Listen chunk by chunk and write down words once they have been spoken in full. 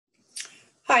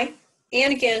Hi,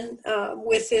 and again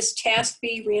with this task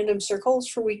B random circles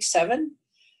for week 7.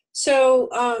 So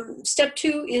step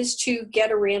 2 is to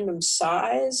get a random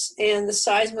size, and the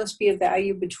size must be a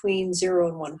value between 0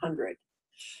 and 100.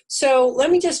 So let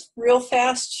me just real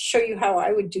fast show you how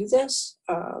I would do this,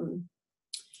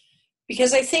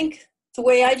 because I think the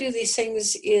way I do these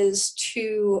things is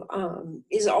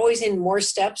always in more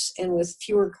steps and with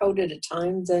fewer code at a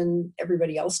time than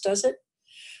everybody else does it.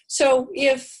 So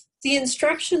if the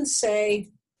instructions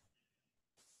say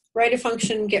write a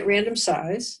function, get random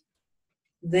size,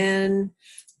 then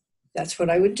that's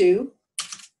what I would do,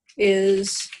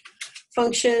 is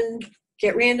function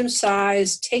get random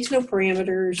size, takes no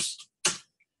parameters,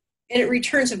 and it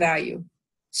returns a value.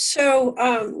 So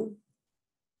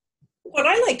what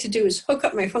I like to do is hook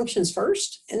up my functions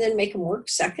first and then make them work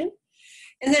second.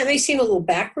 And that may seem a little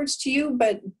backwards to you,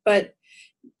 but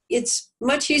it's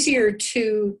much easier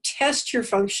to test your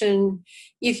function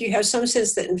if you have some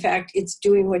sense that, in fact, it's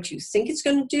doing what you think it's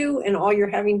going to do, and all you're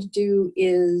having to do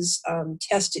is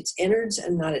test its innards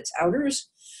and not its outers.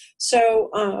 So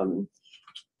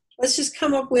let's just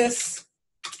come up with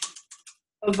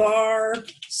a var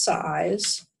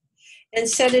size and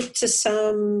set it to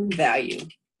some value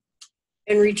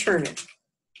and return it.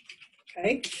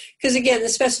 Okay, because again, the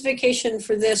specification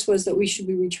for this was that we should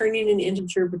be returning an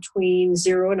integer between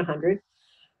 0 and 100.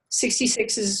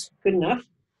 66 is good enough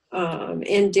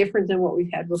and different than what we've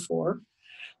had before.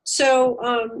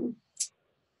 So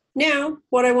now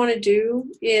what I want to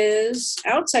do is,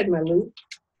 outside my loop,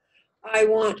 I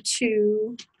want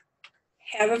to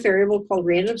have a variable called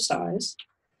random size.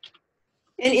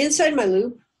 And inside my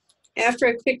loop, after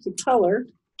I pick the color,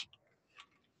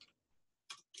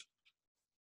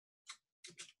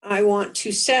 I want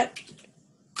to set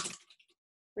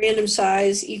random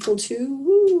size equal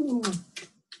to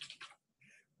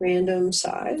random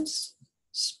size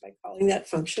by calling that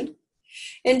function.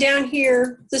 And down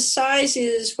here, the size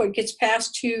is what gets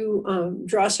passed to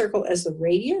draw a circle as the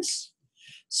radius.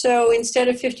 So instead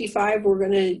of 55, we're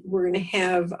gonna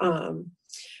have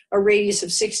a radius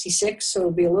of 66. So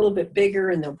it'll be a little bit bigger,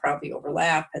 and they'll probably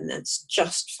overlap, and that's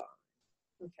just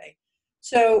fine. Okay.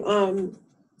 So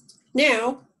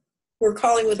now we're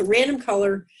calling with a random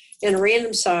color and a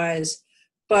random size,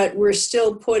 but we're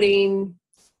still putting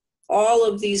all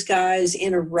of these guys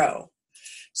in a row.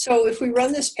 So if we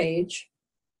run this page,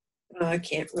 I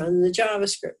can't run the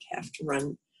JavaScript, have to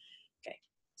run, okay,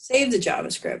 save the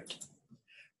JavaScript,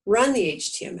 run the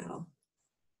HTML.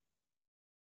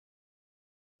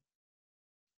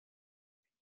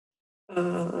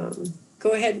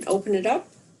 Go ahead and open it up.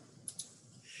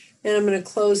 And I'm going to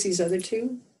close these other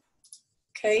two.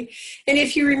 Okay, and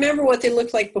if you remember what they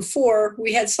looked like before,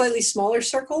 we had slightly smaller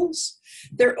circles.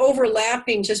 They're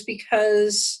overlapping just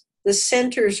because the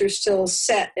centers are still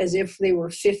set as if they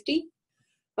were 50,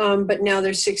 but now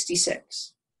they're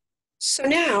 66. So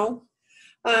now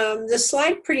the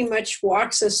slide pretty much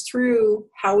walks us through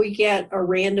how we get a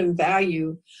random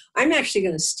value. I'm actually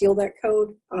going to steal that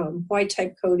code. Why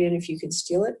type code in if you can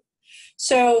steal it?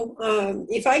 So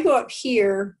if I go up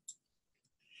here,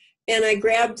 and I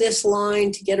grab this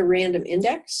line to get a random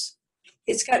index,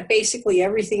 it's got basically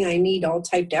everything I need all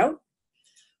typed out.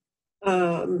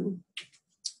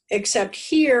 Except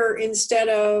here, instead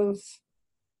of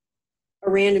a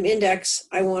random index,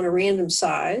 I want a random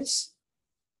size.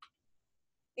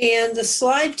 And the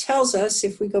slide tells us,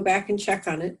 if we go back and check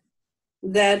on it,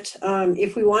 that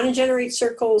if we want to generate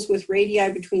circles with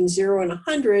radii between 0 and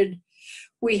 100,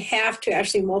 we have to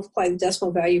actually multiply the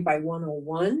decimal value by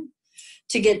 101.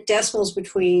 To get decimals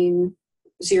between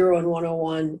 0 and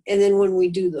 101. And then when we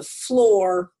do the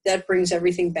floor, that brings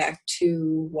everything back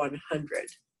to 100.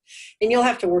 And you'll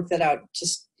have to work that out.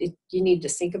 You need to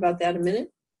think about that a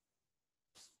minute.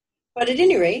 But at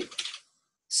any rate,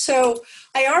 so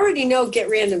I already know get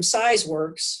random size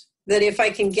works, that if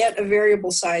I can get a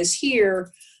variable size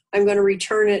here, I'm going to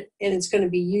return it and it's going to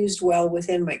be used well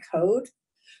within my code.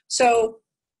 So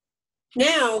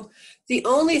now, the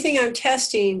only thing I'm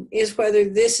testing is whether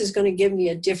this is going to give me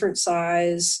a different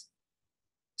size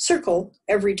circle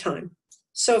every time.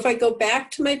 So if I go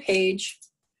back to my page,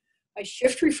 I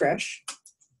shift refresh,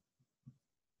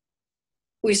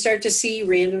 we start to see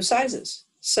random sizes.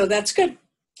 So that's good.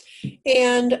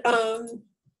 And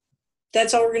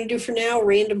that's all we're going to do for now.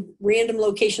 Random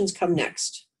locations come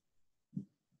next.